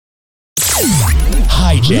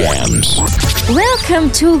High Jams. Welcome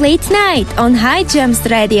to Late Night on High Jams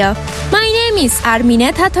Radio. My name is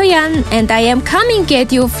Armine Tatoyan and I am coming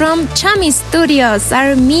at you from Chami Studios,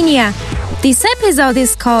 Armenia. This episode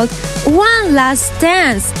is called One Last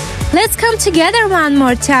Dance. Let's come together one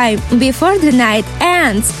more time before the night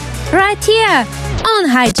ends. Right here on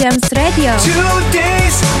High Jams Radio. 2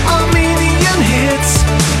 days, a million hits.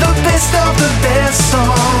 The best of the best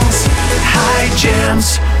songs. High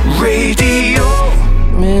Jams Radio.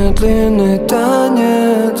 Медленный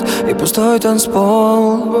танец и пустой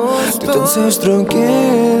танцпол. Ты танцуешь с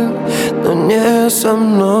другим, но не со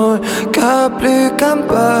мной. Капли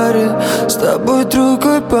Кампари, с тобой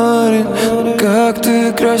другой парень. Как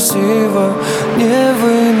ты красива,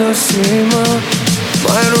 невыносимо.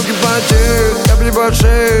 Мои руки потеют, капли по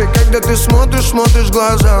шее. Когда ты смотришь в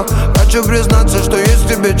глаза. Хочу признаться, что есть в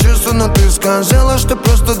тебе чувства, но ты сказала, что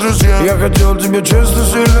просто друзья. Я хотел тебе честно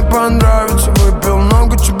сильно понравиться. Выпил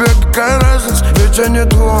много, тебе какая разница? Ведь я не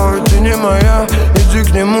твой, ты не моя. Иди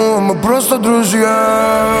к нему, мы просто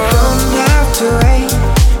друзья. Don't have to wait,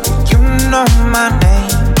 you know my name.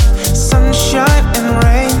 Sunshine and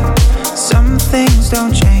rain, some things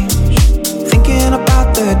don't change. Thinking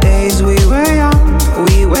about the days we were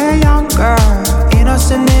young, girl.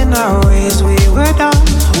 Innocent in our ways, we were dumb,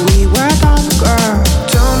 girl.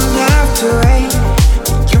 Don't have to wait,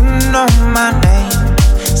 you know my name.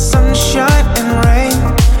 Sunshine and rain,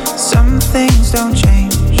 some things don't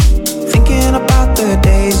change. Thinking about the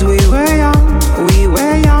days we were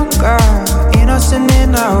young, girl. Innocent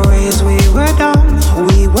in our ways, we were dumb,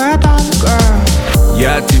 girl.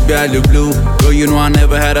 Я тебя люблю, girl, you know I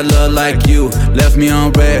never had a love like you. Left me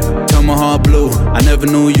on red, turned my heart blue. I never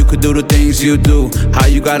knew you could do the things you do. How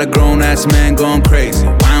you got a grown-ass man going crazy.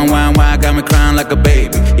 Why, got me crying like a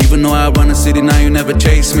baby. Even though I run the city, now you never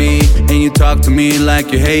chase me. And you talk to me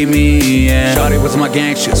like you hate me, yeah. Shawty was my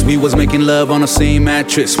gangsters, we was making love on the same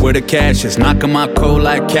mattress. Where the cash is, knocking my cold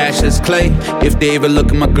like Cassius Clay. If they ever look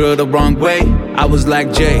at my girl the wrong way, I was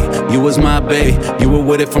like Jay, you was my bae. You were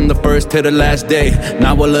with it from the first to the last day.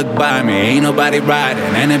 Now I look by me, ain't nobody riding.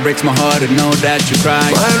 And it breaks my heart to know that you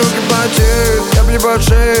cry. Мои руки потеют, капли по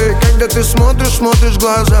шее. Когда ты смотришь в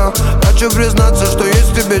глаза. Хочу признаться, что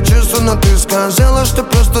есть в тебе чувства, но ты сказала, что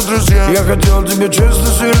просто друзья. Я хотел тебе честно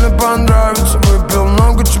сильно понравиться. Выпил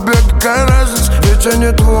много, тебе какая разница? Ведь я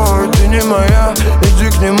не твой, ты не моя. Иди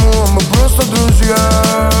к нему, мы просто друзья.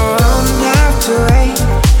 Don't have to wait,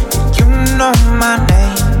 you know my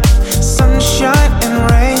name. Sunshine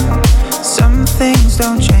and rain, some things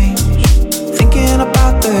don't change. Thinking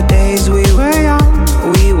about the days we were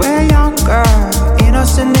young, girl.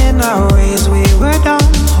 Innocent in our ways, we were dumb,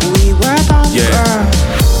 girl.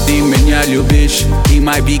 Ты меня любишь, he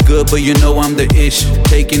might be good, but you know I'm the ish.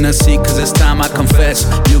 Taking a seat, cause it's time I confess.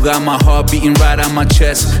 You got my heart beating right on my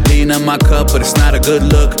chest. Leaning on my cup, but it's not a good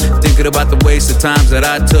look. Thinking about the waste of times that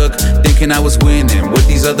I took. Thinking I was winning with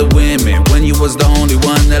these other women, when you was the only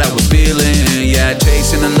one that I was feeling. Yeah,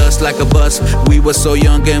 chasing the lust like a bus. We were so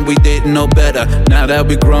young and we didn't know better. Now that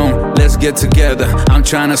we grown, let's get together. I'm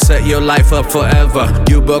trying to set your life up forever.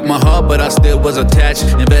 You broke my heart, but I still was attached.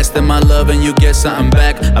 Invest in my love and you get something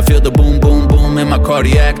back. I feel the boom, boom, boom in my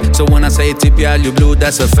cardiac. So when I say тебя люблю,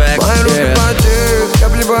 that's a fact. Мои руки потеют,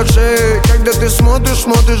 капли по шее. Когда ты смотришь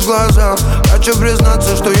в глаза. Хочу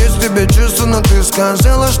признаться, что есть в тебе чувства, но ты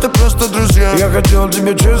сказала, что просто друзья. Я хотел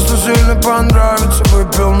тебе честно сильно понравиться.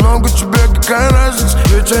 Выпил много, тебе какая разница?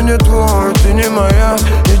 Ведь я не твой, ты не моя.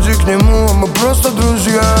 Иди к нему, мы просто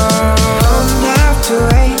друзья. Don't have to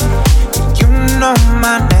wait, you know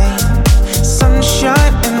my name.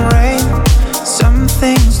 Sunshine and rain, some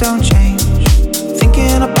things don't change.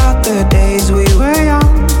 Thinking about the days we were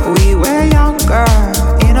young, girl.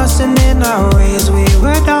 Innocent in our ways, we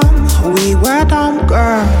were dumb,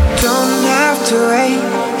 girl. Don't have to wait,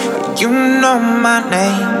 you know my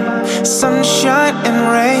name. Sunshine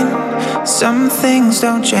and rain, some things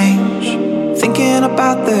don't change. Thinking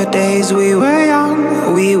about the days we were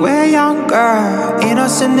young, girl.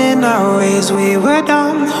 Innocent in our ways, we were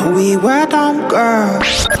dumb, girl.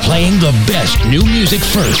 Playing the best new music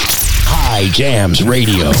first. High Jams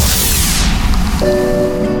Radio.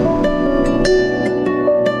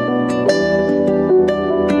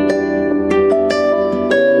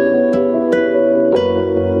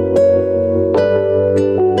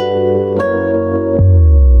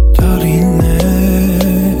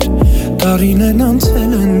 Տարիներն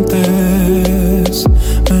անցել են տես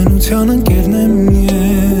Մենության ընկերն եմ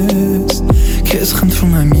ես Քեզ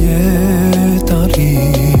խնդրում եմ ետարի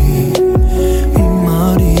Մի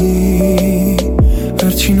մարի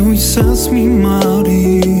Վերջին հույսս մի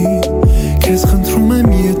մարի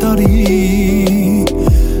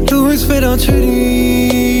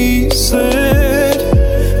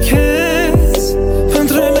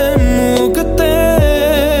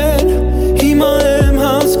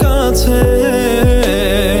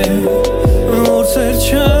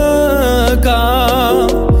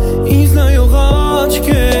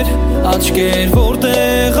աչքեր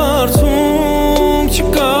որտեղ արցունք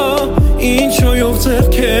չկա ինչոյով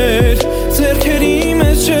ձերքերի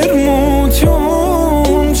մեջ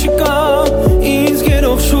ջերմություն չկա ինձ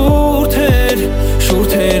գերող շուրթեր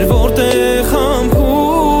որտեղ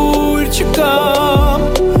համբույր չկա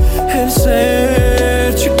հել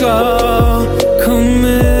սեր չկա քո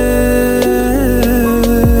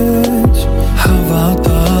մեջ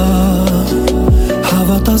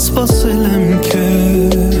հավատա սպասել եմ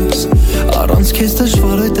քեզ առանց քեզ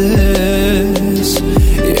դժվար է դες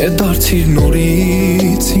Ետ դարձիր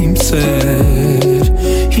նորից իմ սեր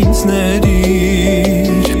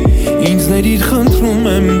ինձ ներիր խնդրում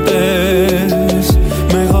եմ պես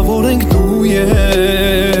մեղավոր ենք դու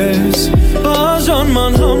ես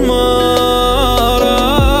բաժանման համար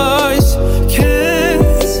այս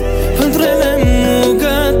քեզ փնտրել եմ ու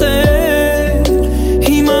գտել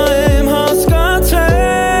հիմա եմ հասկացել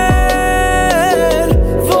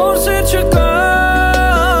որ սեր չկա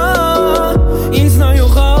ինձ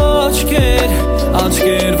նայող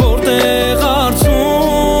աչքեր որտեղ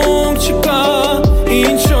արցունք չկա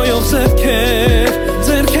ինչոյով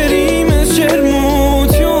ձերքերի մեջ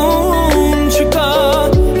ջերմություն չկա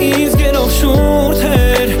ինձ գերող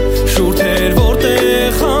շուրթեր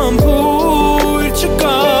որտեղ համբույր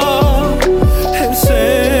չկա հել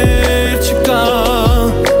սեր չկա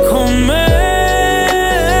քո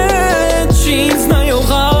մեջ ինձ նայող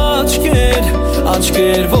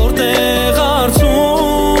աչքեր որտեղ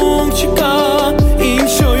արցունք չկա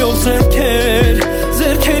ինչոյով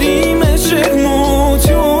ձերքերի մեջ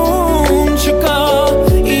ջերմություն չկա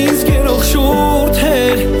ինձ գերող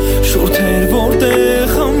շուրթեր որտեղ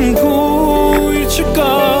համբույր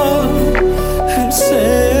չկա հել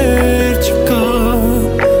սեր չկա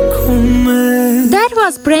քո մեջ That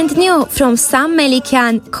was brand new from Sam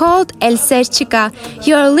Melikian called El Serchika.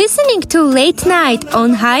 You're listening to Late Night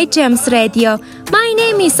on High Gems Radio. My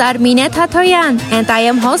name is Armine Tatoyan and I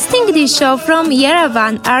am hosting this show from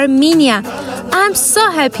Yerevan, Armenia. I'm so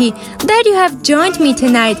happy that you have joined me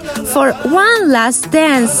tonight for one last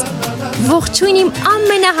dance. Ողջույն իմ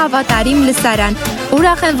ամենահավատարիմ լսարան,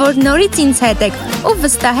 ուրախ եմ, որ նորից ինձ հետ եք ու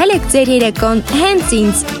վստահել եք ձեր երեկոն հենց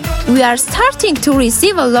ինձ. We are starting to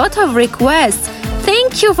receive a lot of requests.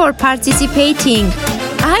 Thank you for participating.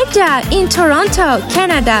 Ida in Toronto,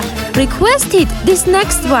 Canada requested this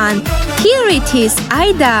next one. Here it is,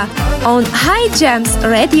 Ida on High Gems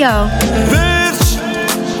Radio.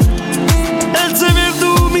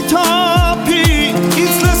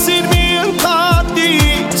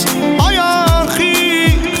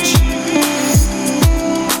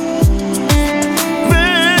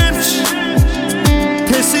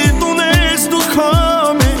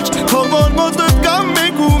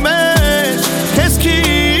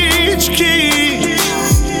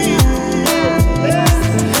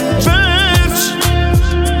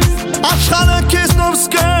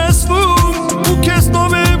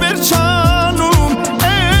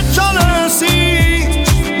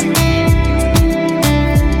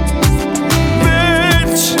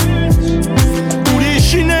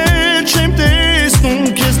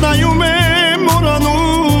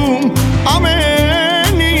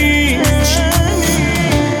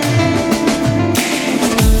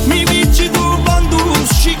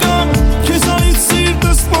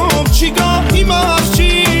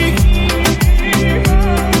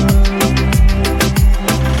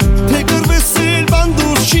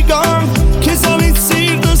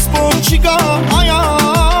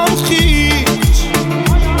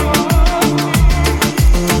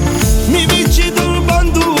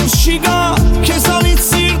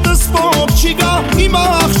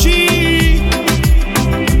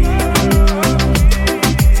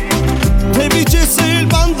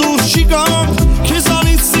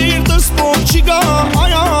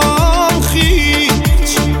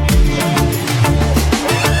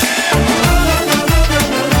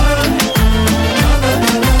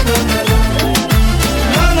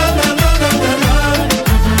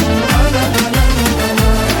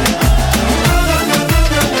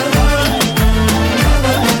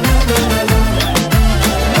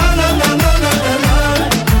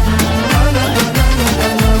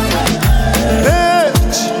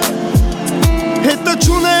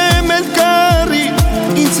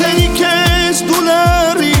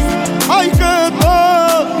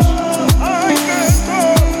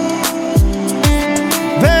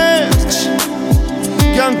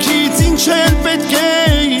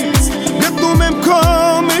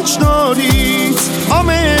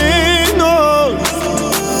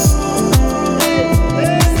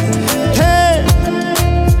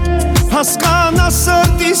 Հասկանա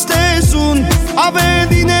սրտիս տեզուն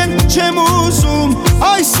ավելին են չեմ ուզում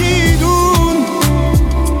այ սիրուն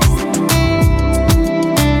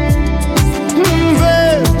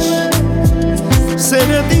վերջ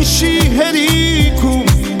սերդի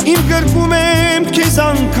շիհերիքում իմ գրկում եմ քեզ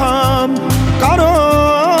անգամ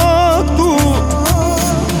կարոտու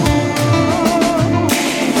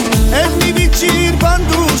էլ մի վիճիր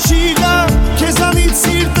բանդուր շիգա քեզանից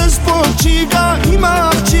սիրտս փոչի գա իմ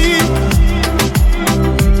աղջիկ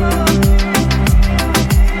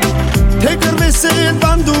թե կրվես էլ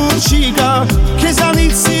բանդուր շիգա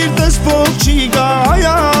քեզանից սիրտս փոչի գա այ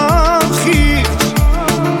ախիղ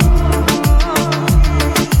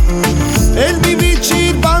էլ մի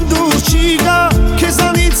վիճիր բանդուր շիգա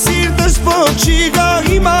քեզանից սիրտս փոչի գա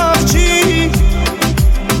իմ աղջիկ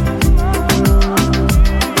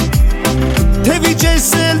թե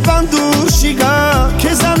վիճես էլ բանդուր շիգա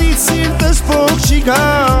քեզանից սիրտս փոչի գա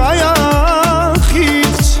այ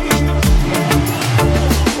ախիղ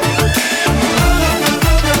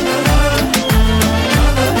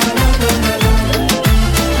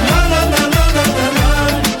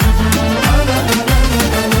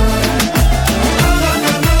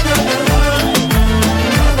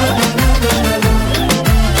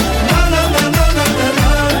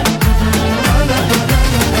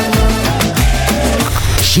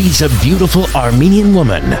She's a beautiful Armenian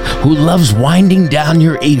woman who loves winding down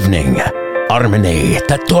your evening. Armine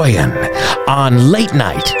Tatoyan on Late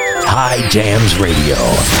Night High Jams Radio.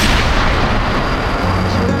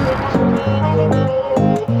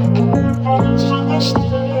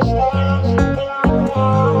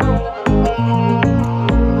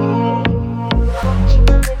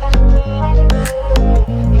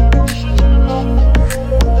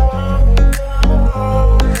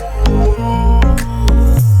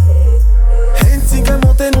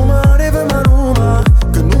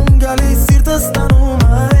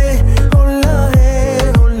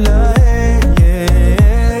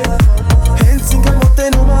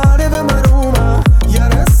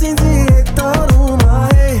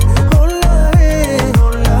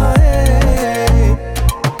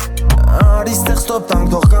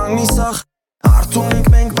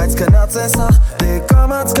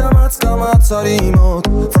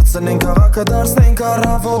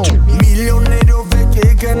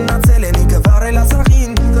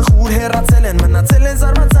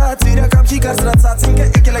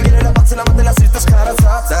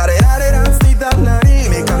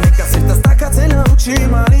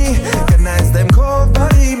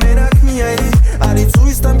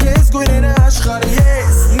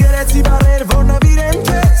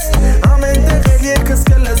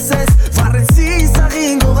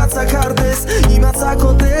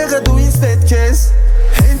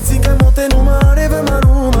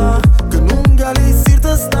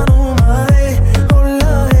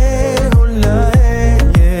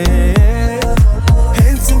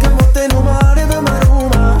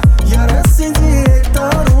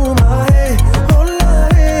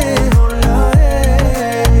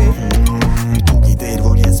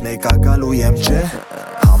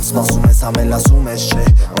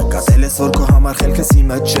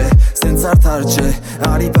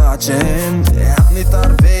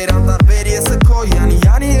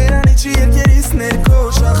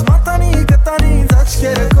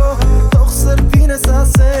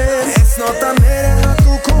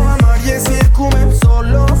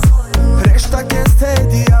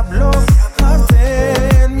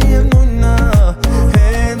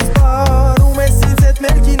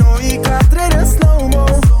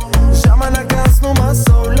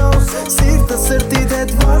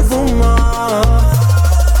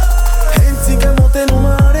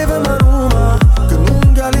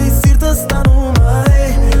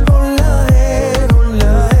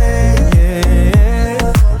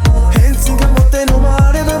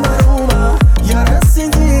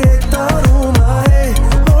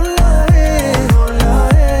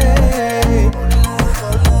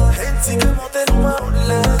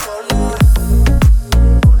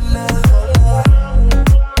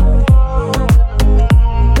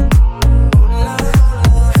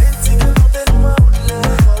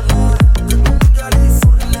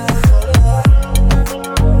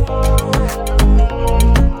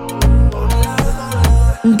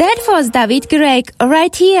 David Gregg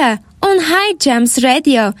right here on High Jams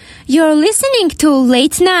Radio. You're listening to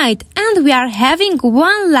Late Night and we are having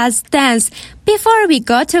one last dance before we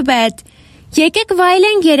go to bed. Եկեք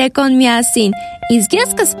վայելենք երեկոն միասին, իսկ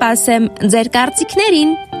ես կսպասեմ ձեր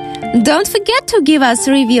կարծիքներին. Don't forget to give us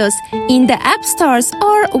reviews in the app stores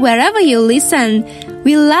or wherever you listen.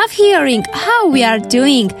 We love hearing how we are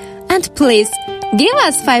doing. And please, Give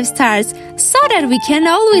us 5 stars so that we can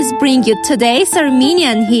always bring you today's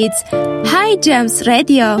Armenian hits. Hi Gems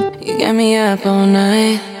Radio. You got me up all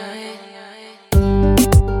night.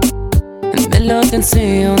 Melodin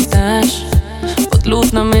se on tash. Fått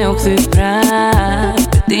låtna mig och du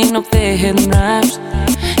prap. Din och det helt mrapst.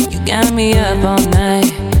 You got me up all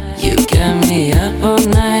night. You got me up all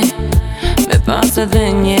night. Me pasa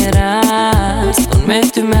de njeras. Don me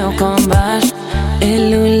ty me o kombash.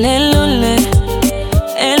 Elule lule.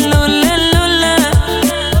 Elule lule.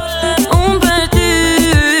 Un për ty.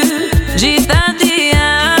 Gjitha dia.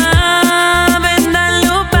 Venda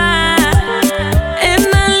lupa.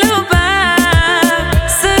 Enda lupa.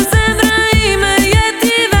 Se zemra ime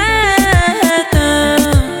jeti vetëm.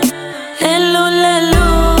 Elule lu.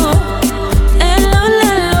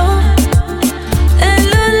 Elule lu.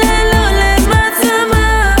 Elule lule mata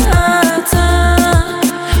mata.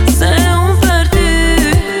 Se un për ty.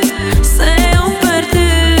 Se un për ty.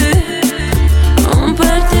 Un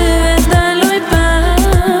për ty venda lupa.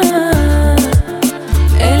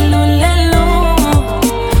 Elule lu.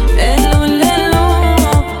 Elule lu.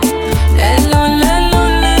 Elule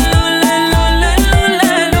lule lule lule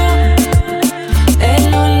lule lu.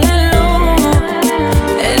 Elule lu.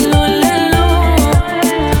 Elule lu.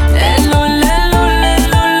 Elule lule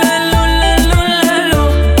lule lule lu.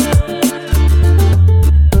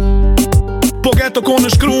 Po ghetto kon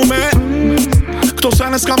është krume. Këto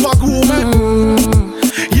sene s'kam pagume.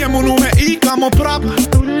 Jem unume I kam o prap.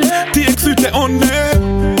 Ti e këthyte one.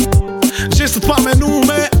 Gjestët pa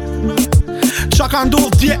menume. Qa ka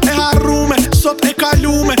ndodh dje e harrume. Sot e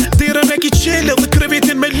kalume. Dirën e ki qele dhe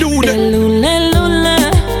krevetin me lule. Elule lule.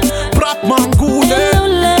 Prap mangule.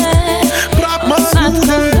 Elule. Prap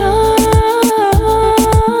mangule.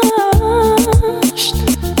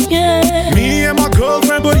 Yeah. Me and my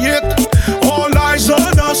girlfriend për jet. All eyes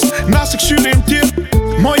on us. Na se këshyrim tjet.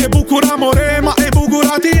 Ma e bukura more. Ma e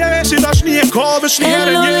bukura ti e. Si dashni e ka vesh një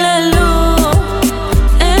herë një. Elule lu.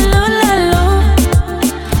 Elule lu.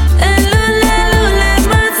 Elule lule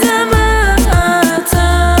mata mata.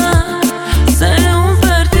 Se un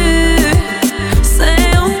për ty. Se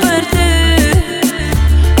un për ty.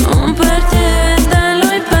 Un për ty venda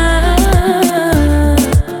lupa.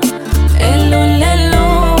 Elule lu.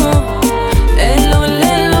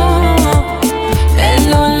 Elule lu.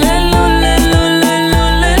 Elule lule lule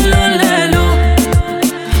lule lule lu.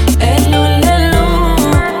 Elule lu.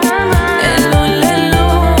 Elule lu.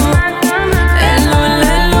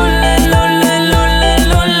 Elule lule lule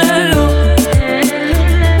lule lu.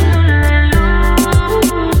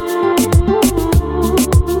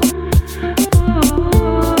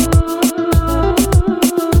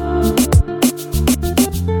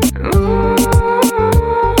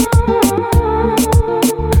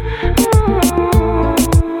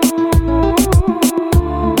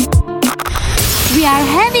 We are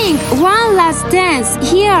having one last dance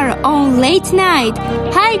here on Late Night,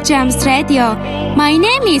 Hi Gems Radio. My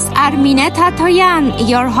name is Armine Tatoyan,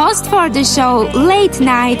 your host for the show Late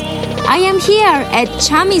Night. I am here at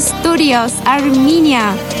Chami Studios,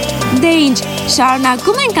 Armenia. Դեինչ,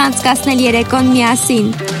 շարունակում ենք անցկացնել երեկոն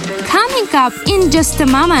միասին. Coming up in just a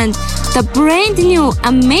moment, the brand new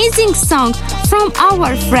amazing song from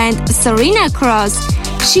our friend Serena Cross.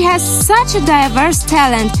 She has such a diverse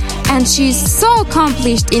talent and she's so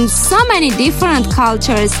accomplished in so many different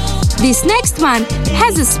cultures. This next one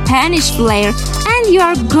has a Spanish flair and you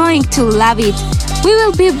are going to love it. We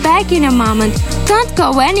will be back in a moment. Don't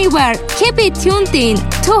go anywhere. Keep it tuned in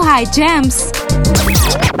to Hi Gems.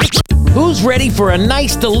 Who's ready for a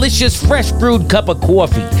nice, delicious, fresh brewed cup of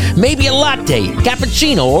coffee? Maybe a latte,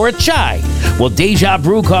 cappuccino, or a chai? Well, Deja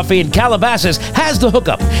Brew Coffee in Calabasas has the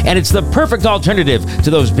hookup, and it's the perfect alternative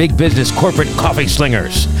to those big business corporate coffee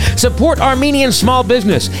slingers. Support Armenian small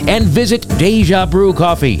business and visit Deja Brew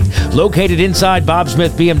Coffee. Located inside Bob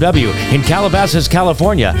Smith BMW in Calabasas,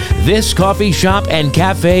 California, this coffee shop and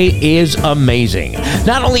cafe is amazing.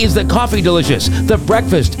 Not only is the coffee delicious, the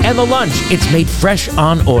breakfast and the lunch, it's made fresh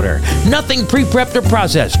on order. Nothing pre-prepped or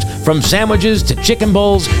processed. From sandwiches to chicken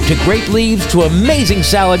bowls to grape leaves to amazing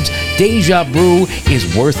salads, Deja Brew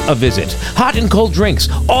is worth a visit. Hot and cold drinks,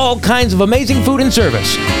 all kinds of amazing food and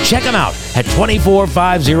service. Check them out at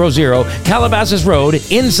 24500 Calabasas Road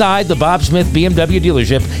inside the Bob Smith BMW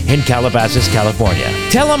dealership in Calabasas, California.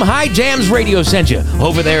 Tell them Hi Jams Radio sent you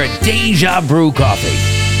over there at Deja Brew Coffee.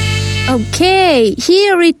 Okay,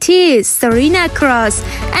 here it is, Serena Cross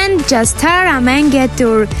and Justara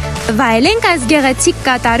Mangetur. Վայելենք այս գեղեցիկ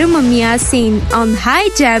կատարումը միասին on Hi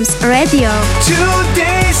Gems Radio.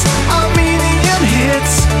 Today's Armenian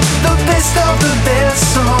hits, the best of the best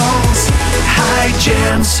songs. Hi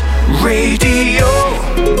Gems Radio.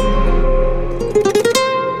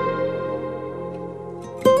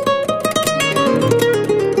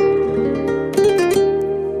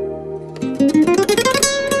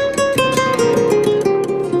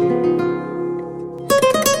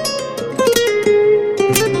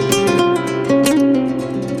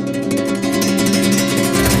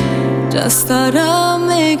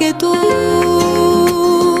 사람에게도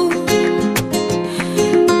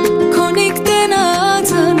konigten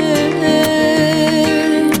adane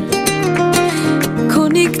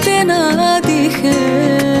konigten adihe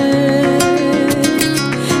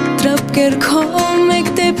trapker komek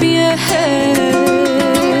te piehe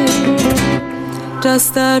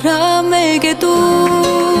rastaramegedu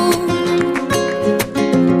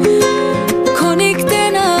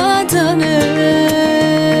konigten adane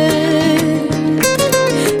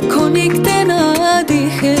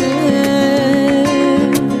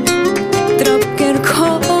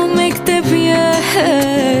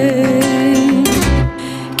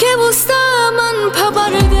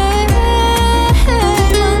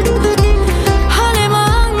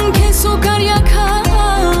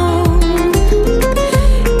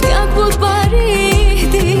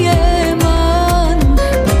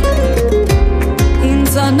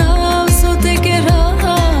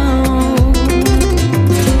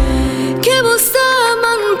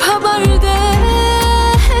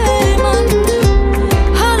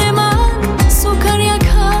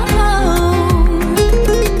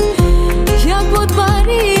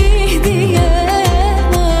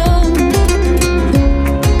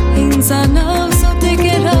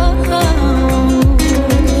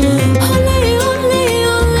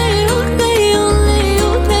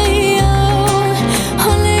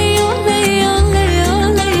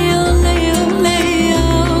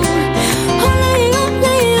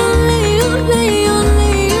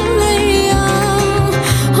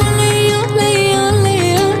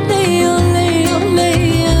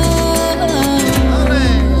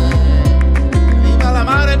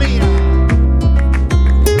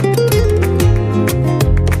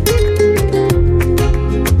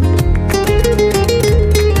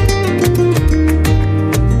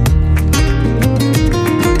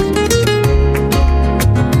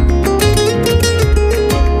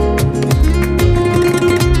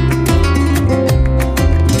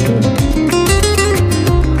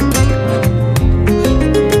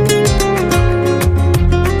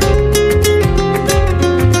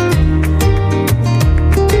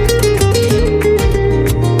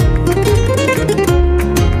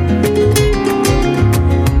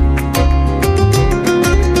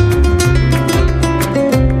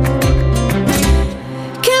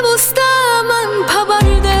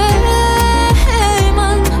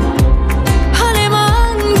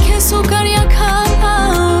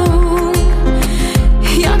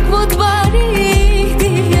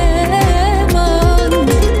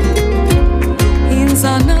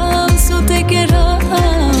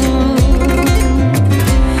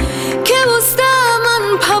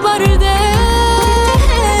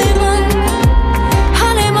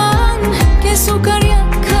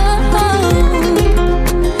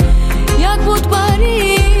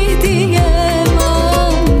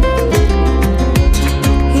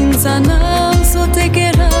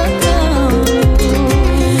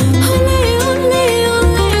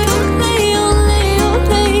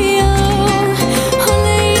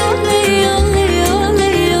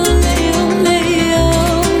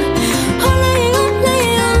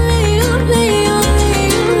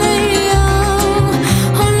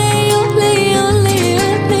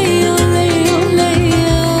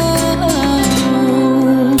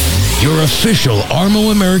Official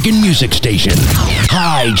Armo American music station,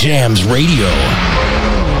 High Jams Radio.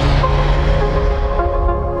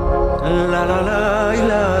 La la la la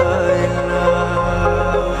la.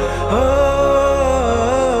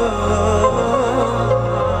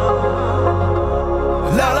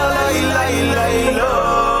 La la la la la.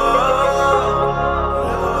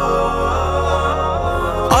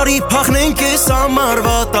 Արի փախնենք այս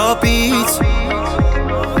ամառվա տապից,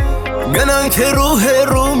 գնանք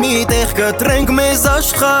հեռու մի տեղ կտրենք մեզ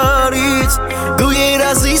աշխարից, դու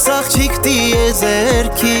երազիս աղջիկ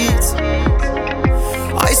տիեզերքից,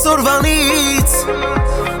 այսօրվանից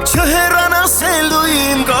չհեռանաս էլ դու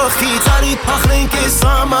իմ կողքից, արի փախնենք այս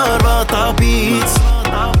ամառվա տապից,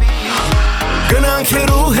 գնանք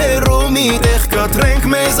հեռու մի տեղ կտրենք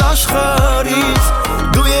մեզ աշխարից,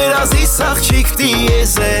 դու երազիս աղջիկ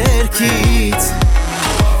տիեզերքից,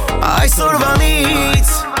 այսօրվանից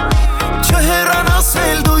չհեռանաս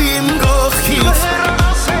էլ դու իմ կողքից,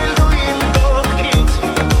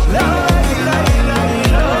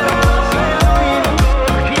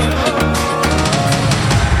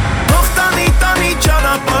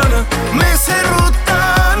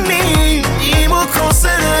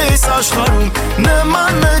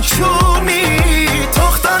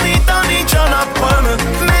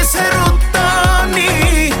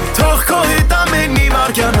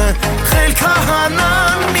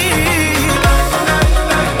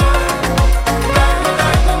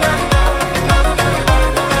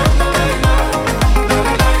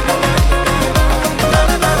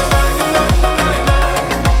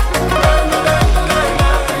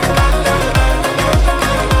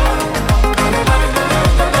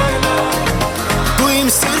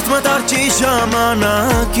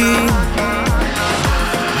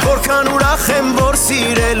 ուրախ եմ, որ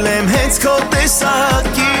սիրել եմ հենց քո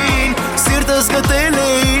տեսակին Սիրտս գտել է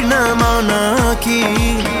իր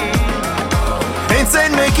նմանակին Հենց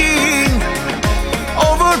այն մեկին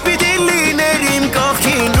Ով որ պիտի լիներ իմ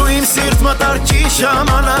կողքին Ու իմ սիրտ մտարքի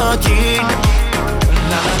ժամանակին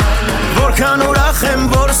Որքան ուրախ եմ,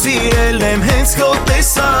 որ սիրել եմ հենց քո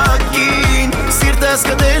տեսակին Սիրտս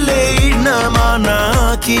գտել է իր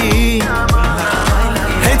նմանակին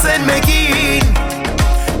Հենց այն մեկին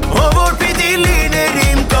Ով որ պիտի լիներ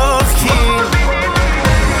իմ կողքին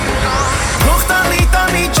Թող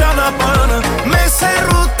տանի ճանապարհը մեզ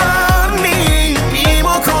հեռու տանի Իմ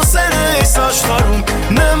ու քո սերը այս աշխարհում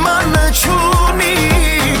նմանը չունի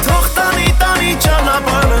Թող տանի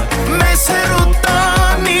ճանապարհը մեզ հեռու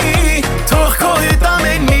տանի Թող քո հետ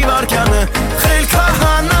ամեն մի վարքյանը խելքը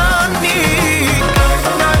հանանի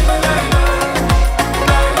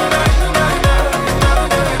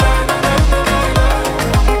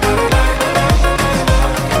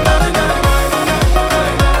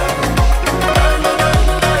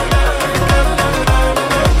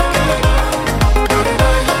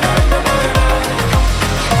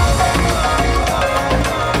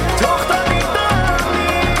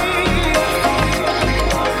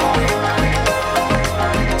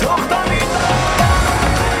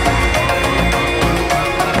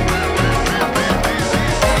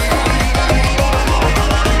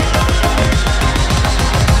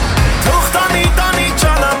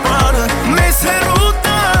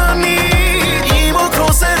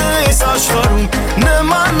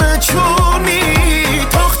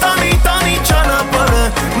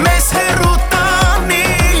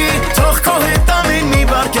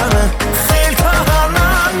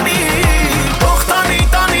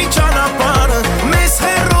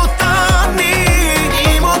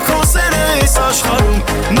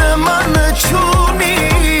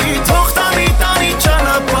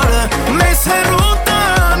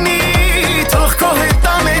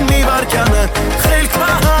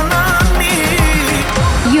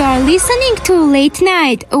Listening to Late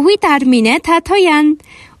Night with Armine Thatoyan.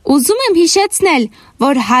 Ուզում եմ հիշեցնել,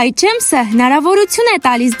 որ High Gems-ը հնարավորություն է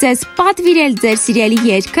տալիս ձեզ պատվիրել ձեր սիրելի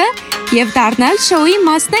երգը եւ դառնալ շոուի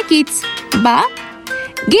մասնակից։ Բա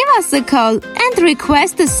give us a call and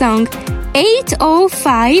request a song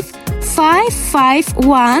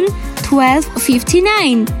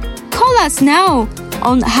 805-551-1259. Call us now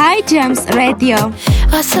on High Gems Radio.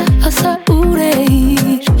 Ասա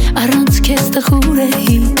ուրեիր, առանց քեզ տխուր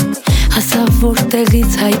էիր, ասա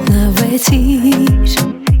որտեղից հայտնվեցիր,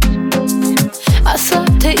 ասա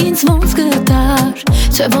թե ինձ ոնց գտար,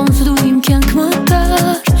 չէ ոնց դու իմ կյանք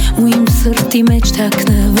մտար, ու իմ սրտի մեջ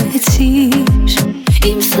թաքնվեցիր,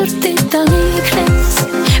 իմ սրտի տանիքն ես,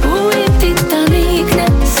 ու իմ տիտանիքն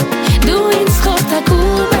ես, դու ինձ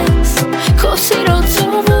խորտակում ես, քո սիրո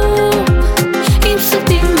ծովում, իմ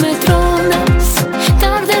սրտի մետրոն ես,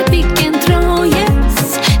 դարդեպի կենտրոն ես,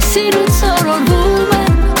 սիրուց օրորվում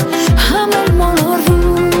եմ, համել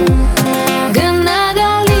մոլորվում, գնա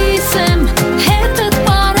գալիս եմ հետըտ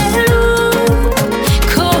պարելու,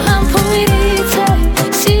 քո համբույրից է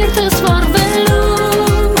սիրտս վարվելու,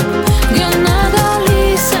 գնա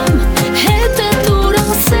գալիս եմ հետըտ ուր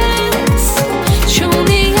ասես,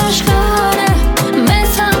 չունի աշխարը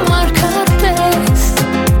մեզ համար քարտես,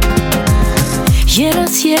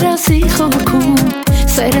 երասի խորքում,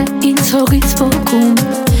 սերը ինձ հողից ոգում,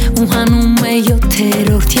 ու հանում է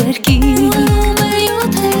յոթերորդ երկիր,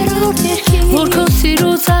 որ քո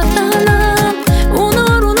սիրուց աղթանամ, ու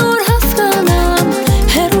նոր հասկանամ,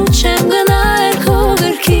 հեռու չեմ գնալ քո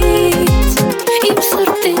գրքից, իմ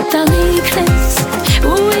սրտի տանիքն ես,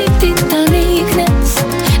 ու իմ տիտանիքն ես,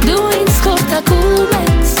 դու ինձ խորտակում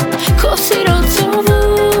ես, քո սիրո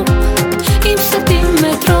ծովում, իմ սրտի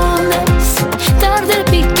մետրոն ես,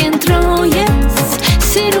 դարդեպի կենտրոն ես,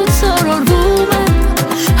 սիրուց օրորվում եմ,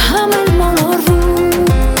 համել մոլորվում,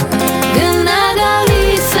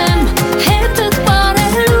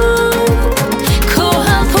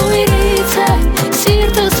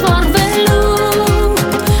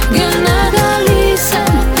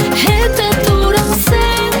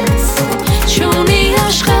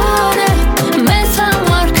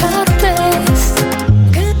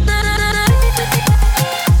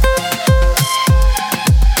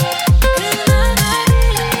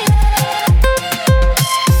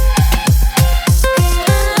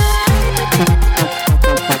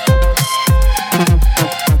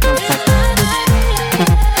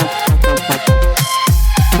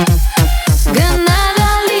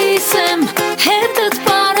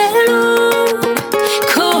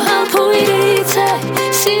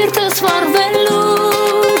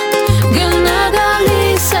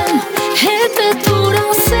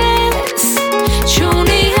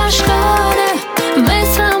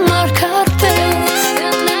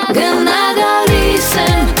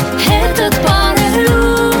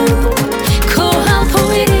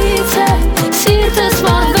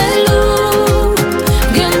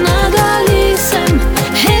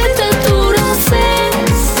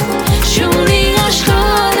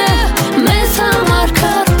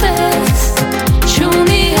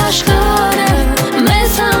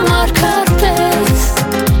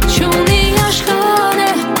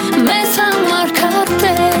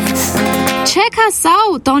 us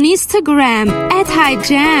out on Instagram at High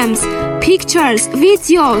Gems. Pictures,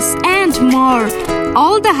 videos, and more.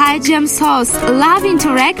 All the High Gems hosts love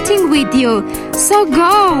interacting with you. So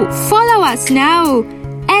go, follow us now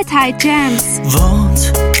at High Gems. Ոնց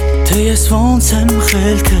թե ես ոնց եմ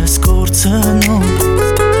խելքս կորցնում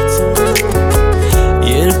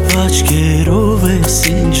Երբ աչքերով ես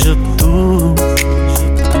ինձ ժպտում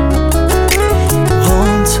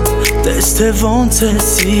Ոնց տես թե ոնց է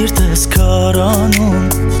սիրտս քարանում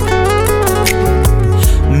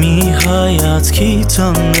Մի հայացքից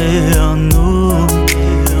անե անում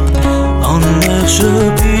Անմեղ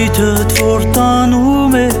շպիտըդ որ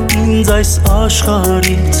տանում է ինձ այս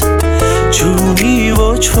աշխարից Չունի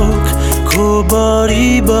ոչ ոք քո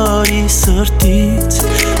բարի սրտից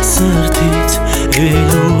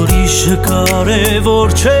Էլ ուրիշը կարևոր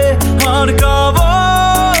չէ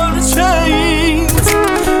հարկավոր չէ ինձ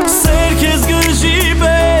Սեր քեզ գժի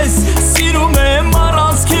պես սիրում եմ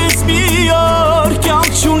առանց քեզ մի օր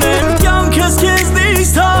Կյանք չունեմ կյանքս քեզնից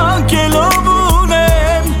թանկելով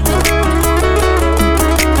ունեմ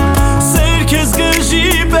Սեր քեզ գժի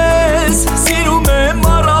պես սիրում եմ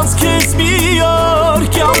առանց քեզ մի օր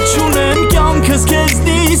Կյանք չունեմ կյանքս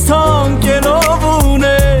քեզնից թանկելով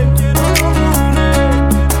ունեմ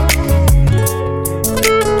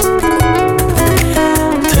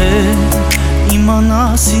Թե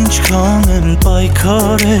իմանաս ինչքան եմ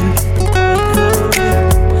պայքարել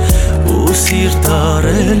ու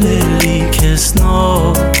սիրտարել էլի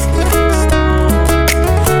քեզնով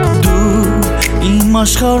Դու իմ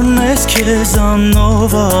աշխարհն ես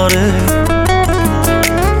քեզանով արել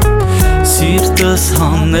Սիրտս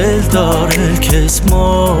հանել դարել քեզ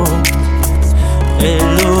մոտ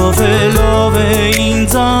Էլով է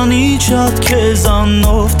ինձանից շատ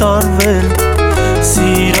քեզանով տարվել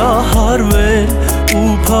Սիրահարվել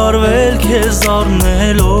ու փարվել քեզ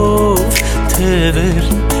առնելով թևեր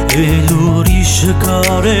Էլ ուրիշը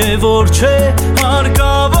կարևոր չէ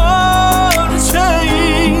հարկավոր չէ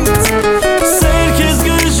ինձ Սեր քեզ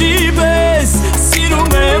գժի պես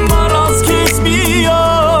սիրում եմ առանց քեզ մի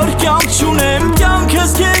օր Կյանք չունեմ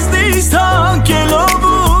կյանքս քեզնից թանկելով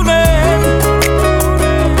ունեմ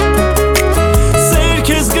Սեր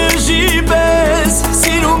քեզ գժի պես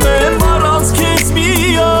սիրում եմ առանց քեզ մի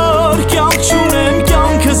օր Կյանք չունեմ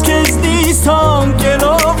կյանքս քեզնից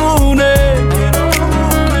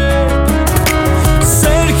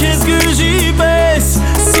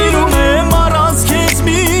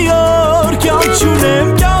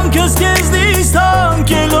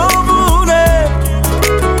թանկելով ունեմ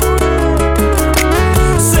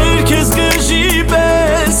Սեր քեզ գժի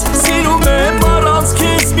պես սիրում եմ առանց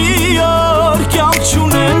քեզ մի օր Կյանք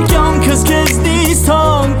չունեմ կյանքս քեզնից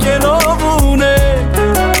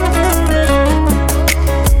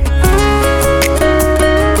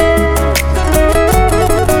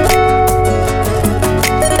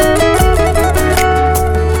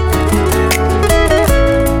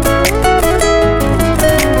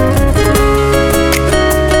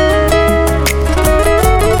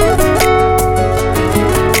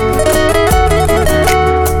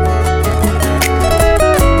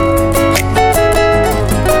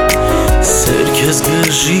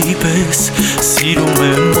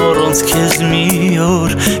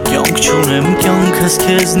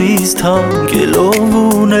թանկելով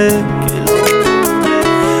ունեմ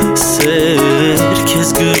Սեր քեզ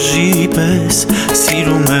գժի պես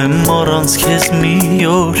սիրում եմ առանց քեզ մի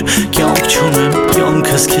օր Կյանք չունեմ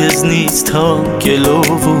կյանքս քեզնից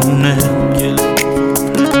թանկելով ունեմ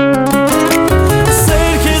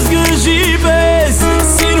Գժի պես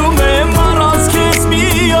սիրում եմ առանց քեզ մի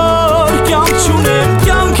օր Կյանք չունեմ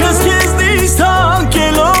կյանքս քեզնից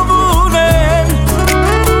թանկելով ունեմ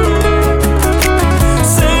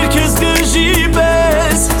Սեր քեզ գժի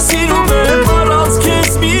պես սիրում եմ առանց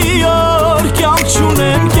քեզ մի օր Կյանք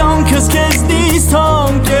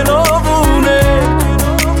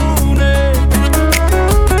չունեմ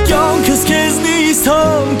կյանքս քեզնից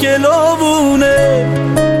թանկելով ունեմ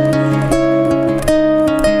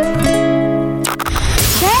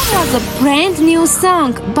A brand new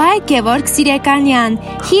song by Gevorg Sirekanyan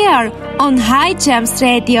here on High Gems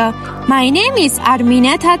Radio. My name is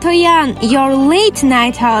Armine Tatoyan, your late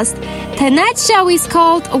night host. Tonight's show is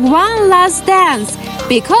called One Last Dance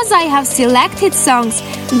because I have selected songs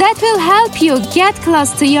that will help you get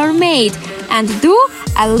close to your mate and do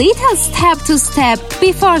a little step to step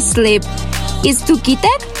before sleep. Իսկ դուք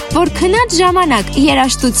գիտեք, որ քնած ժամանակ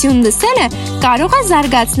երաժշտություն լսելը կարող է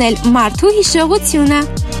զարգացնել մարդու հիշողությունը։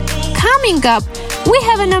 Coming up, we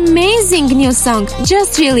have an amazing new song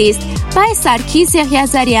just released by Sarkis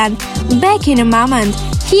Yahyazarian. Back in a moment,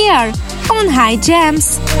 here on High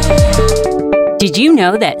Gems. Did you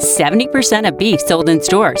know that 70% of beef sold in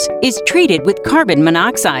stores is treated with carbon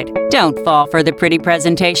monoxide? Don't fall for the pretty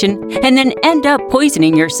presentation and then end up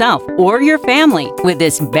poisoning yourself or your family with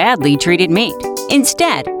this badly treated meat.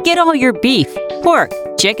 Instead, get all your beef, pork,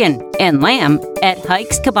 chicken, and lamb at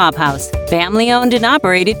Hike's Kebab House. Family owned and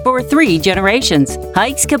operated for 3 generations.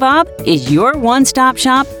 Hike's Kebab is your one-stop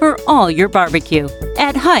shop for all your barbecue.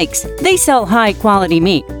 At Hike's, they sell high-quality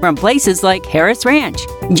meat from places like Harris Ranch,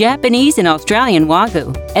 Japanese and Australian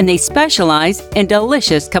Wagyu, and they specialize in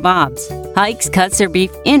delicious kebabs. Hike's cuts their beef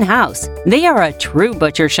in-house. They are a true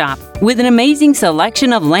butcher shop with an amazing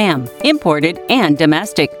selection of lamb, imported and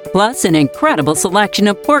domestic, plus an incredible selection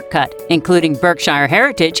of pork cut, including Berkshire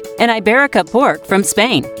Heritage and Iberica pork from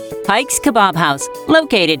Spain. Hike's Kebab House,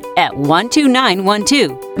 located at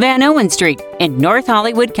 12912 Van Owen Street in North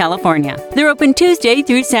Hollywood, California. They're open Tuesday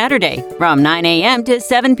through Saturday from 9 a.m. to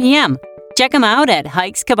 7 p.m. Check them out at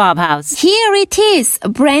Hike's Kebab House. Here it is,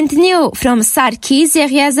 brand new from Sarkis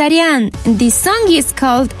Yeryazaryan. This song is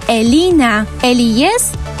called Elina.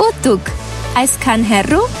 Elias Utuk. Aiskan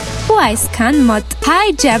Heru, Aiskan Mot.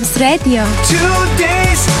 Hi Jams Radio. 2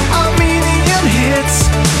 days, a million hits,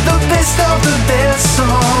 the best of the best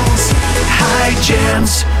songs. High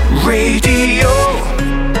Jams Radio.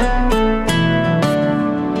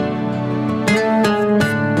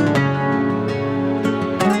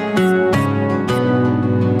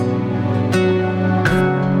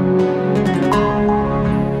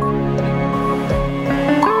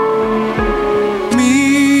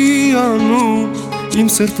 Իմ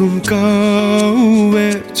սրտում կա ու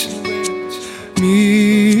վերջ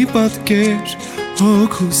մի պատկեր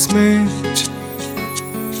հոգուս մեջ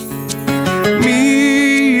մի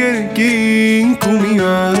երկինք ու մի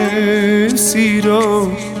արև սիրո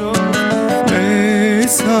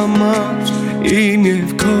մեզ համար իմ և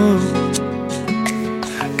քո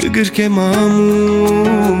կգրկեմ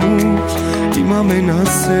ամուր իմ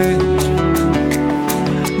ամենասեր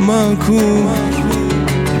մաքուր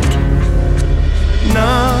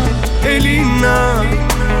Na, Elina,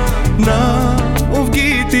 na, ով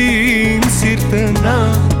գիտի իմ սիրտը նա,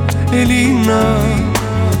 Elina,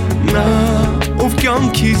 na, ով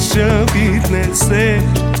կյանքից շվիթն է սեր,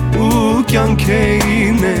 ու կյանք է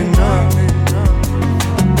իմն է նա,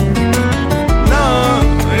 Na,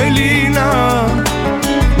 Elina,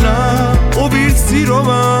 na, ով իր սիրով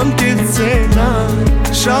անկեղծ է նա,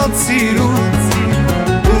 շատ սիրում,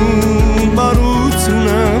 ու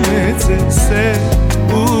բարությունը մեծ է սեր,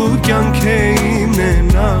 ու կյանք է իմն է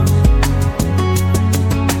նա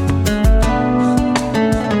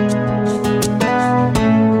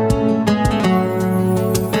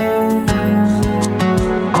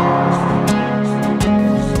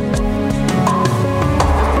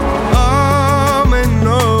Ամեն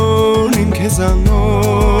օր իմ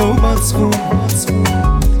քեզանով բացվում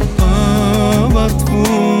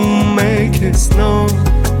ավարտվում է քեզ նոր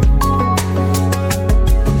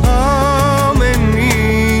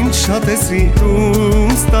Շատ է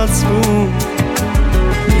սիրում ստացվում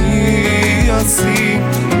միասին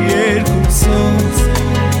երկուսով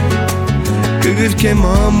կգրկեմ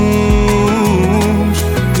ամուր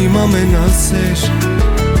իմ ամենասեր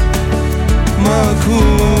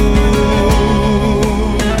մաքուր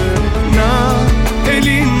Նա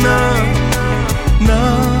Էլինա նա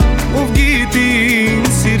ով գիտի իմ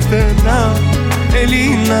սիրտը նա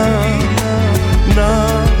Էլինա նա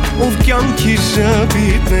ով կյանքի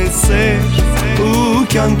շվիթն է սեր ու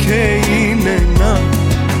կյանք է իմն է նա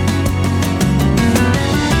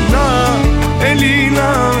Նա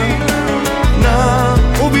Էլինա նա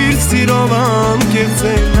ով իր սիրով անկեղծ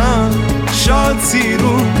է նա շատ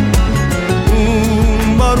սիրում ու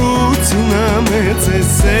բարությունը մեծ է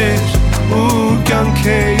սեր ու կյանք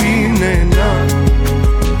է իմն է նա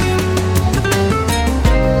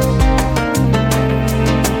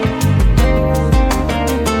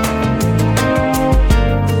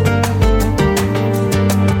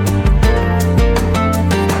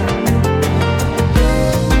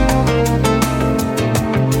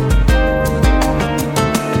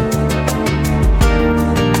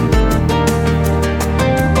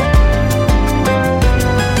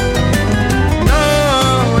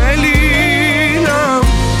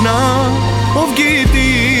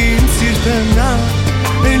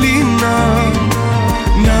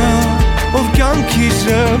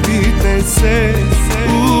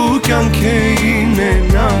ու կյանք է իմն է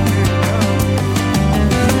նա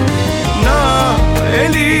Նա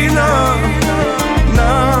Էլինա նա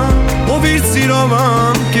ով իր սիրով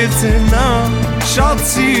անկեղծ է նա շատ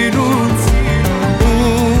սիրում ու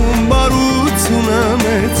բարությունը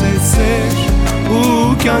մեծ է սեր ու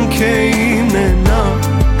կյանք է իմն է նա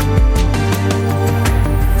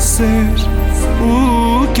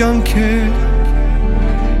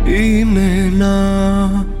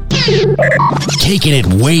Taking it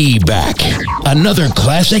way back. Another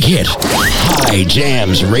classic hit. High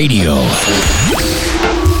Jams Radio.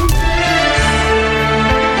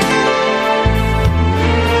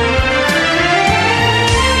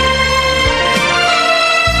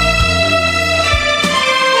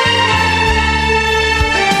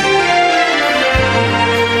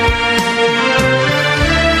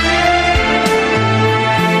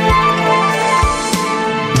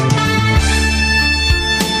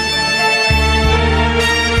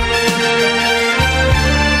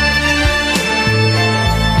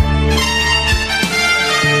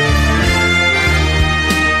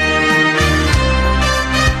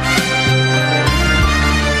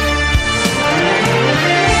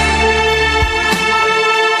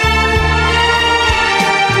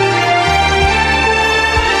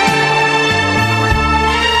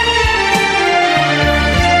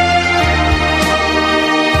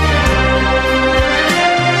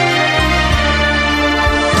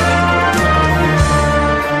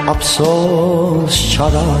 Ափսոս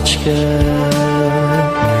չարաչկեր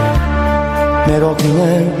մեր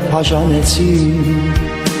օգնել բաժանեցի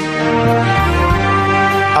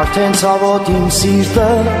արդեն ցավոտ իմ սիրտը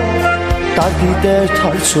տակի դեր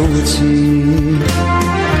թարցուցի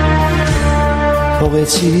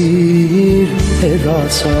թողեցիր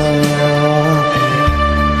հեռացա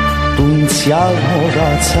դու ինձ յալ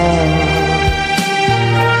մոռացա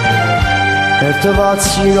հերթված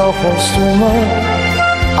սիրո խոստումը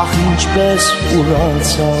ախ ինչպես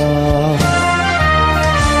ուրացա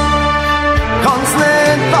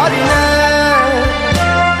Կանցնեն տարիներ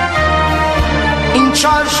ինչ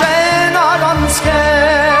արժեն առանց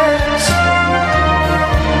քեզ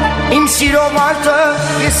Իմ սիրո մարդը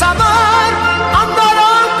ես համար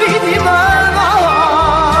անդարան պիտի մնամ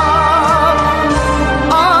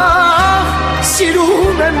Ախ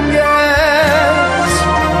սիրում եմ ես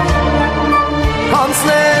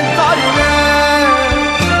Կանցնեն տարիներ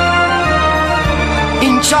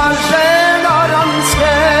Չարժեն առանց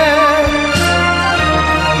քեզ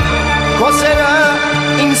Քո սերը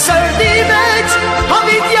իմ սրտի մեջ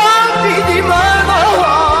հավիտյան պիտի մնամ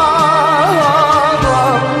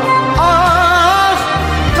Ախ,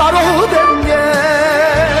 կարոտ եմ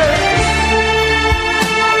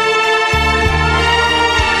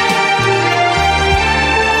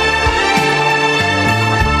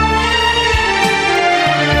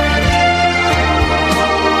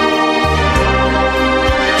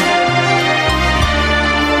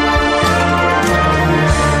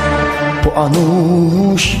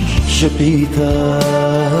Անուշ ժպիտը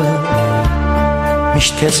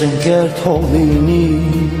միշտ քեզ ընկեր թող լինի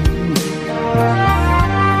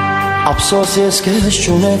Ափսոս ես քեզ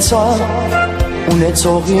չունեցա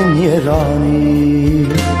ունեցողին երանի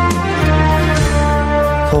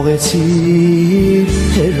Թողեցիր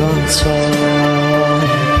հեռացա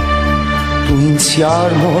դու ինձ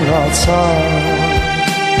յար մոռացա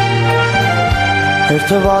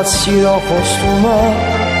հերթված սիրո խոստումը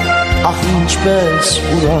Ախ ինչպես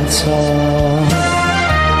ուրացա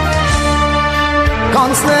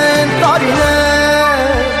Կանցնեն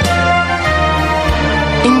տարիներ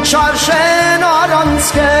Ինչ արժեն առանց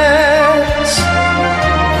քեզ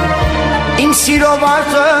Իմ սիրո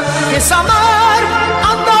մարդը ես համար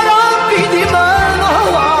անդարան պիտի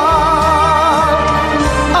մնամ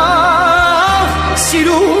Ախ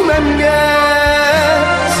սիրում եմ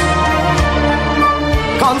ես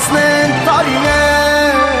Կանցնեն տարիներ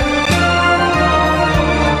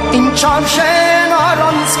Ինչ արժեն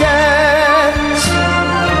առանց քեզ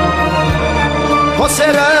Քո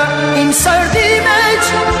սերը իմ սրտի մեջ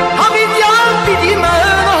հավիտյան պիտի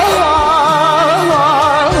մնամ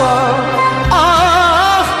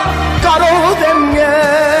Ախ, կարոտ եմ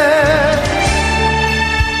ես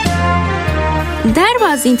There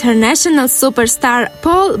was international superstar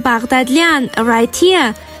Paul Baghdadlian right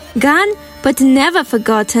here, gone but never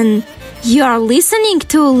forgotten. You are listening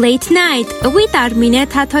to Late Night with Armine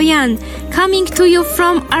Tatoyan, coming to you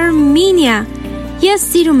from Armenia. Ես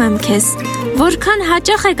սիրում եմ քեզ, որքան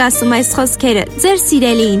հաճախ եք ասում այս խոսքերը ձեր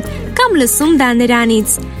սիրելիին կամ լսում դա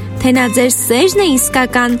նրանից, թե նա ձեր սերն է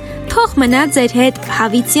իսկական, թող մնա ձեր հետ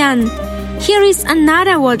հավիտյան. Here is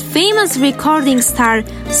another world famous recording star,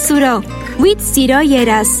 Suro, with Siro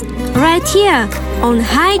Yeras, right here on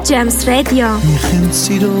High Jams Radio.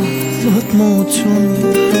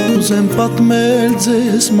 Ուզեմ պատմել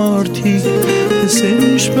ձեզ մարդիկ Ես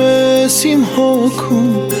ինչպես իմ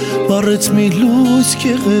հոգում Վառեց մի լույս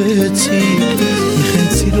գեղեցիկ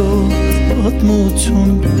Իխեն սիրո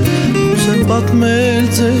պատմություն Ուզեմ պատմել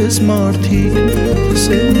ձեզ մարդիկ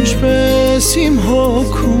Տեսել ինչպես իմ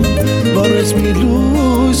հոգում Վառեց մի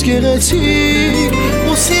լույս գեղեցիկ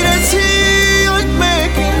Ու սիրեցի այդ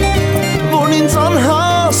մեկին Որն ինձ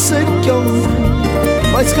անհասեր կյանք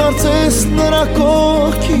Բայց կարծես նրա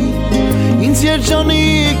կողքի Ինձ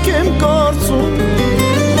երջանիկ եմ կարծում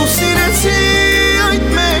Ու սիրեցի այդ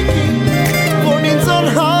մեկին Որն ինձ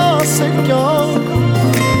անհասեր կյանք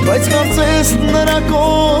Բայց կարծես նրա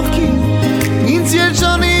կողքի Ինձ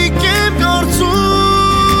երջանիկ եմ կարծում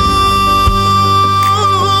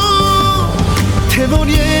Թե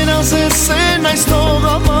որ երազեսեն այս թող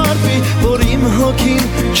ավարտվի Որ իմ հոգին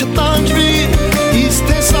չտանջվի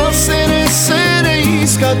Իսկ թե սա սեր է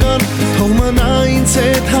իսկական Թող մնա ինձ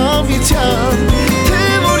հետ հավիտյան Թե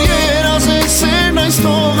որ երազեսեն այս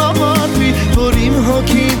թող ավարտվի Որ իմ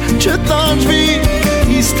հոգին չտանջվի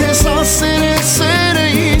Իսկ թե սա սեր է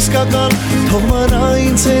իսկական Թող մնա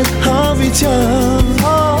ինձ հետ հավիտյան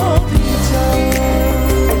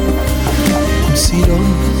Իմ սիրո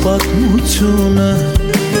պատմությունը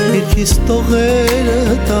Երկիս տողերը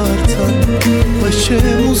դարձան Բայց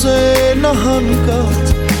չեմ ուզել հանկարծ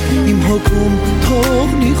Իմ հոգում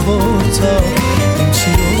թողնի խոցալ Իմ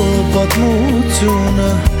սիրո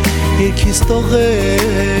պատմությունը Երկիս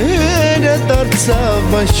տողերը դարձավ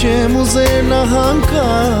Բայց չեմ ուզել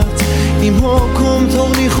հանկարծ Իմ հոգում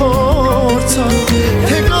թողնի խոցալ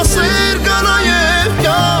Թե կասեր կա նաև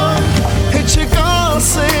կյանք Թե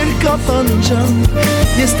չկասեր կա տանջան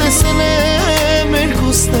Ես տեսել եմ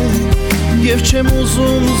երկուստեն Եվ չեմ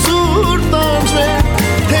ուզում զուր տանջվել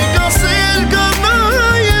Թե կասեր կա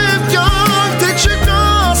նաև կյանք Թե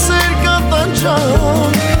չկասեր կա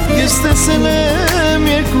տանջան Ես տեսել եմ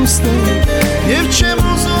երկուստեն Եվ չեմ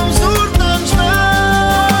ուզում զուր տանջվել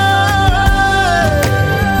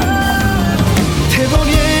Թե որ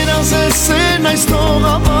երազեսեն այս թող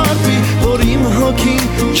ավարտվի Որ իմ հոգին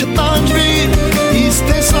չտանջվի Իսկ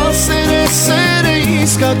թե սա սեր է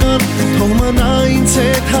իսկական Թող մնա ինձ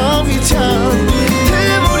հետ հավիտյան Թե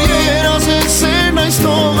որ երազեսեն այս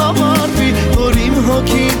թող ավարտվի Որ իմ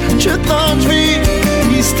հոգին չտանջվի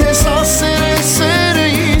Իսկ թե սա սեր է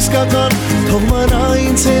իսկական Թող մնա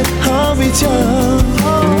ինձ հետ հավիտյան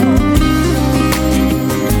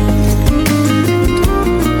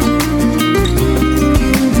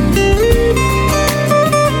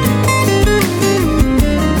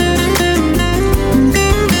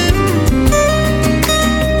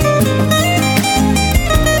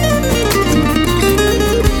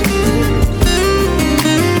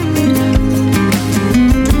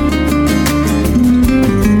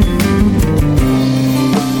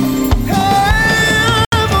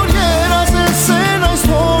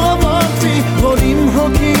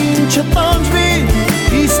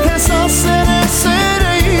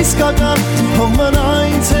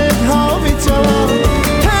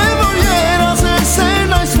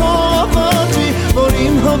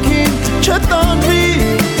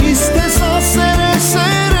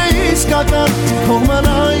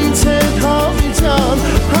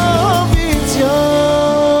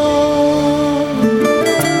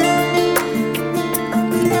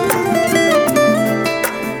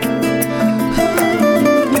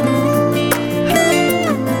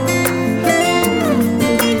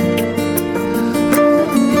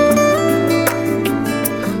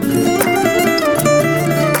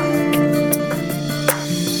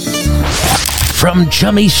From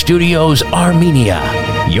Chummy Studios, Armenia,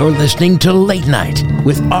 you're listening to Late Night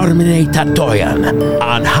with Armine Tatoyan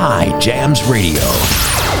on High Jams Radio.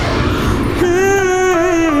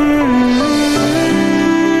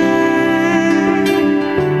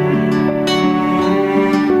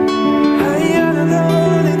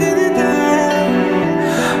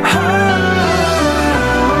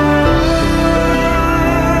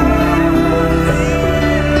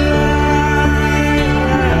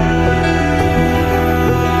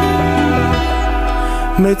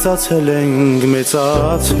 Մեծացել ենք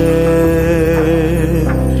մեծացել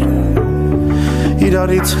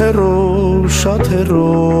Իրարից հեռու շատ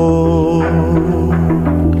հեռու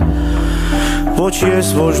Ոչ ես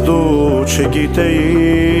ոչ դու չգիտեի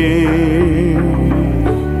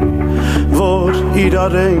Որ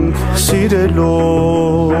իրար ենք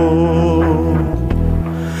սիրելով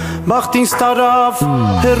Բախտին ստարավ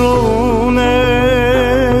հեռուներ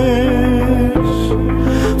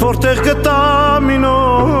Որտեղ գտա մի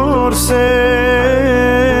նոր սեր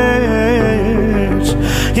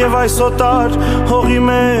Եվ այս օտար հողի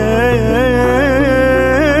մեջ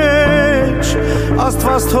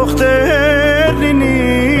Աստված թող տեր լինի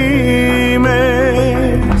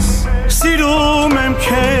մեզ Սիրում եմ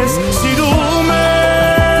քեզ, սիրում եմ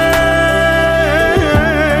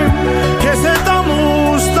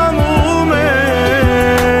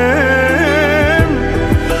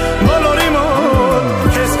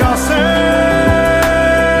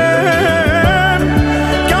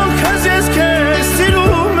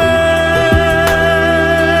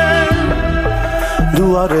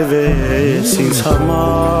դու արևես ինձ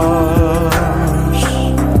համար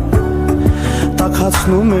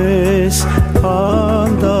տաքացնում ես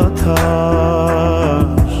անդադար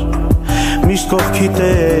միշտ կողքիդ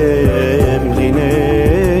եմ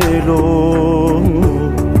լինելու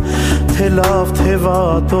թե լավ թե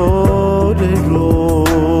վատ օրերով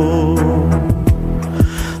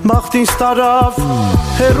Բախտին ստարավ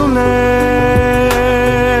հեռուներ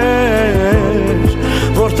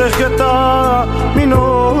Որտեղ գտա մի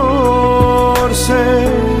նոր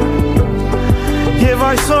սեր Եվ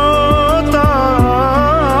այսօր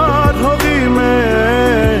տար հողի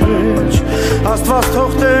մեջ Աստված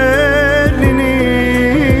թող տեր լինի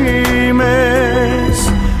մեզ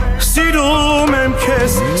Սիրում եմ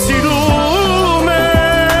քեզ, սիրում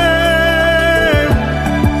եմ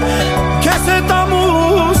Քեզ հետ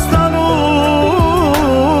ամուսնանում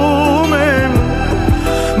եմ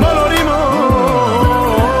Բոլորի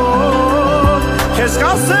մոտ քեզ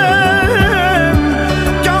կասեմ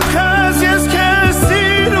Կյանքս ես քեզ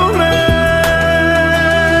սիրում եմ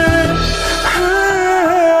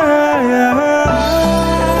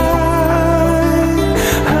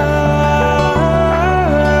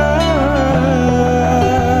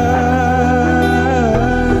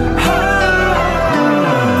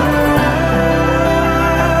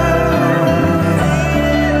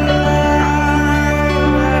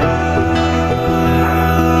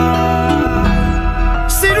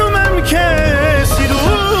Սիրում եմ քեզ,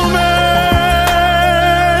 սիրում եմ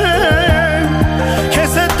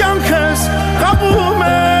Քեզ հետ կյանքս կապում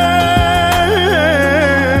եմ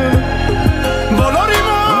Բոլորի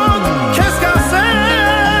մոտ քեզ կասեմ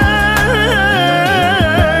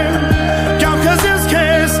Կյանքս ես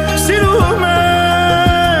քեզ սիրում եմ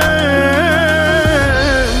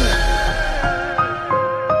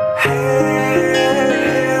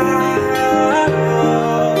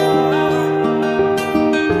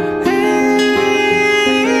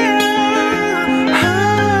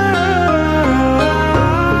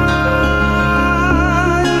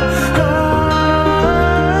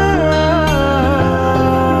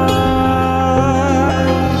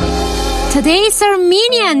Today's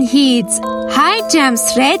Armenian hits High Gems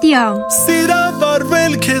Radio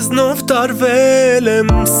Սիրավարվել քեզնով տարվել եմ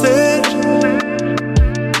սեր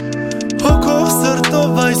Հոգով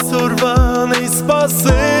սրտով այսօրվան էի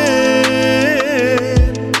սպասել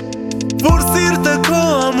Որ սիրտը քո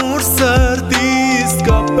ամուր սրտից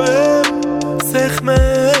կապեմ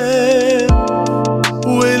Սեղմեմ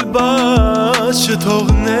ու էլ բաց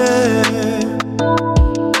չթողնեմ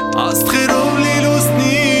Աստղերով լի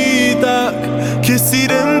լուսնի տակ Քեզ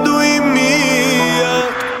սիրեմ դու իմ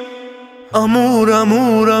միակ Ամուր,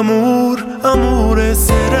 ամուր, ամուր, ամուր է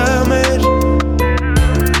սերը մեր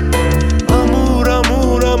Ամուր,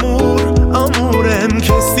 ամուր, ամուր, ամուր եմ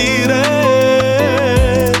քեզ սիրել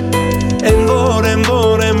Են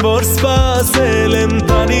որ սպասել եմ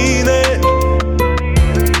տարիներ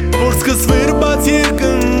Որ սկսվեր բաց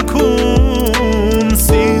երկնքում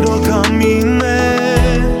սիրո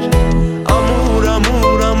կամիներ Ամուր,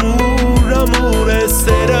 ամուր, ամուր, ամուր է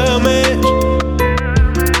սերը մեր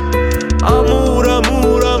Ամուր,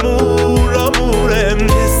 ամուր, ամուր, ամուր եմ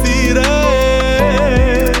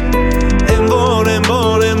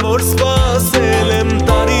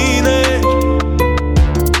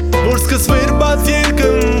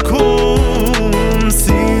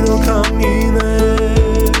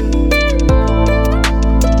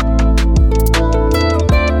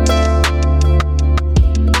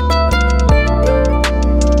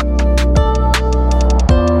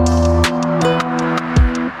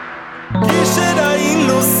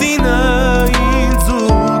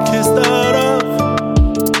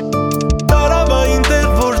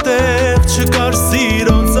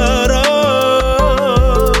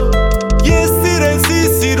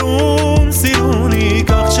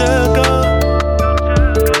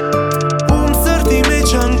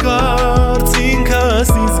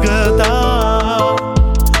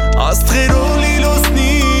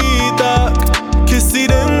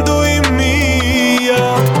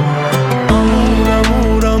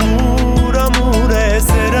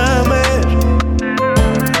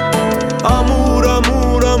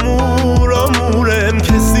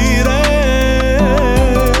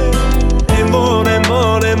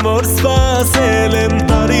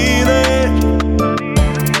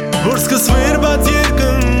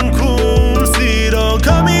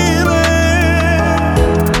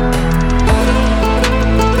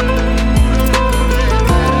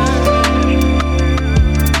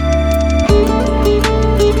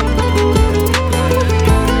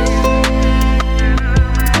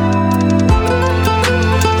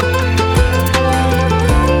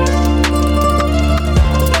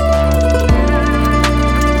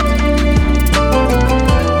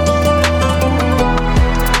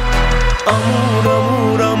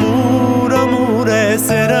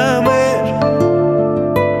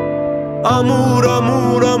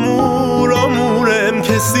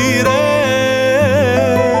սիրել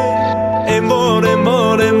Եմ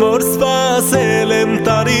սպասել եմ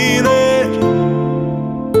տարիներ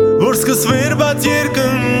Որ սկսվեր բաց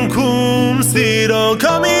երկնքում սիրո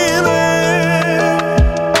կամիներ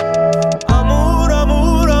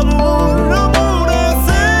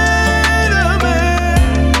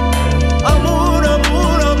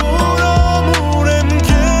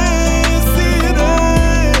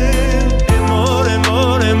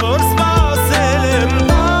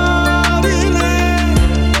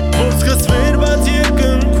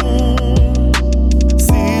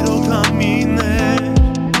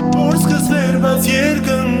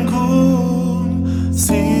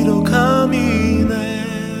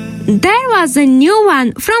There was a new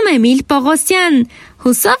one from Emil Pogosyan.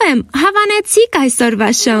 Հուսով եմ հավանեցիք այսօրվա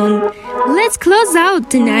շոուն. Let's close out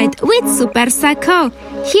tonight with Super Sacco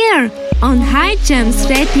here on High Gems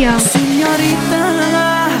Radio. Señorita,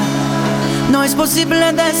 no es posible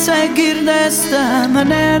de seguir de esta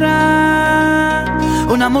manera.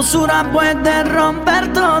 Una hermosura puede romper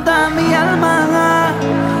toda mi alma.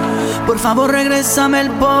 Por favor, regrésame el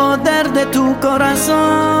poder de tu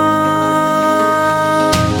corazón.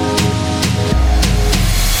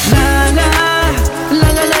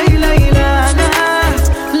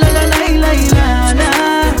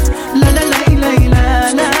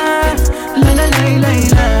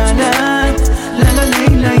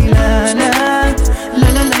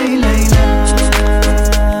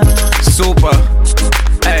 Super,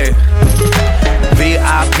 hey, VI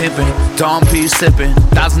pimpin', Dawn P sippin',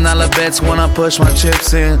 $1,000 bets when I push my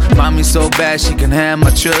chips in. Mommy so bad she can have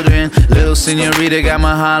my children. Little señorita got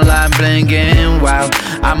my hotline blingin'. Wow,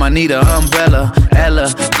 I might need an umbrella. Ella,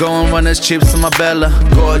 go and run those chips to my Bella.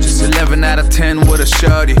 Gorgeous, 11 out of 10 with a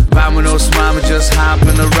shorty. Vamonos, mama, just hop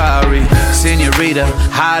in the Rari. Señorita,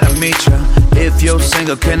 how to meet ya? If you're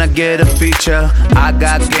single, can I get a feature? I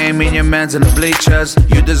got game in your man's in the bleachers.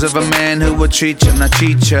 You deserve a man who will treat you, not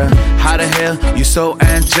cheat you. How the hell, you so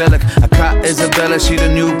angelic? I caught Isabella, she the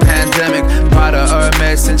new pandemic. Prada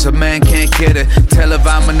Hermes, since a man can't get it. Tell her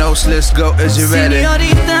Vamonos, let's go, is you ready?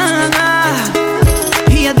 Señorita,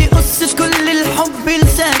 هي دي قصة كل الحب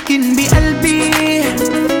الساكن بقلبي.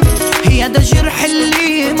 هي ده الجرح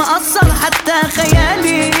اللي ما أثر حتى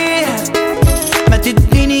خيالي. ما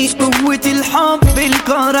تديني قوة الحب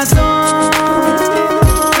الكوراسون.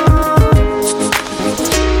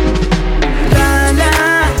 لا لا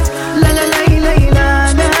لا لا لا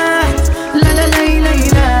لا لا لا لا لا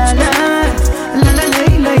لا لا لا لا لا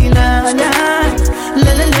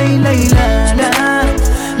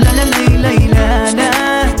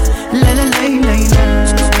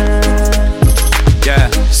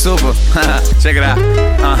Super, check it out.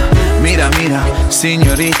 Mira, mira,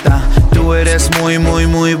 señorita, tú eres muy, muy,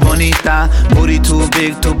 muy bonita. Booty too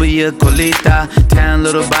big to be a colita. Tan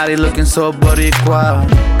little body looking so boricua.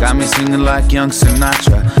 Got me singing like young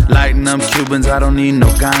Sinatra. Lighting up Cubans, I don't need no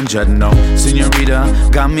ganja, no. Señorita,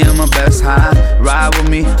 got me on my best high. Ride with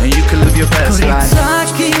me and you can live your best life.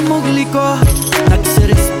 Κοριτσάκι μου γλυκό, να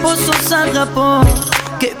ξέρεις πόσο σ' αγαπώ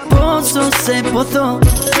και πόσο σε ποθώ.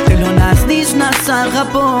 Θέλω να ζεις να σ'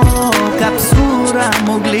 αγαπώ, καψούρα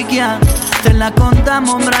μου γλυκιά. Θέλω κοντά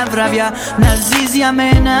μου βράδια, να ζεις για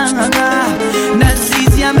μένα, να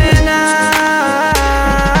ζεις για μένα.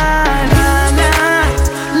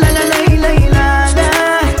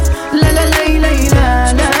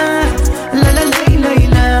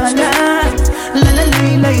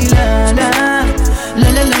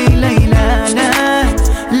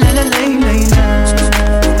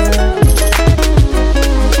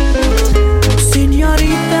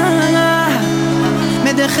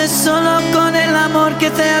 Solo con el amor que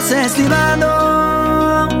te has estimado.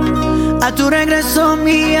 A tu regreso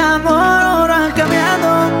mi amor ha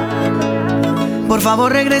cambiado. Por favor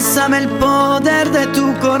regrésame el poder de tu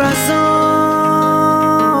corazón,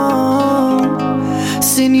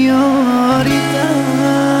 señorita.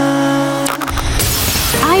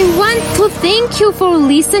 I want to thank you for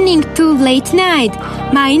listening to Late Night.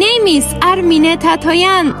 My name is Armine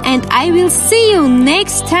Tatoyan and I will see you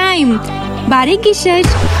next time. Barikishesh.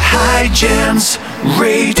 High Gems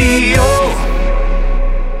Radio.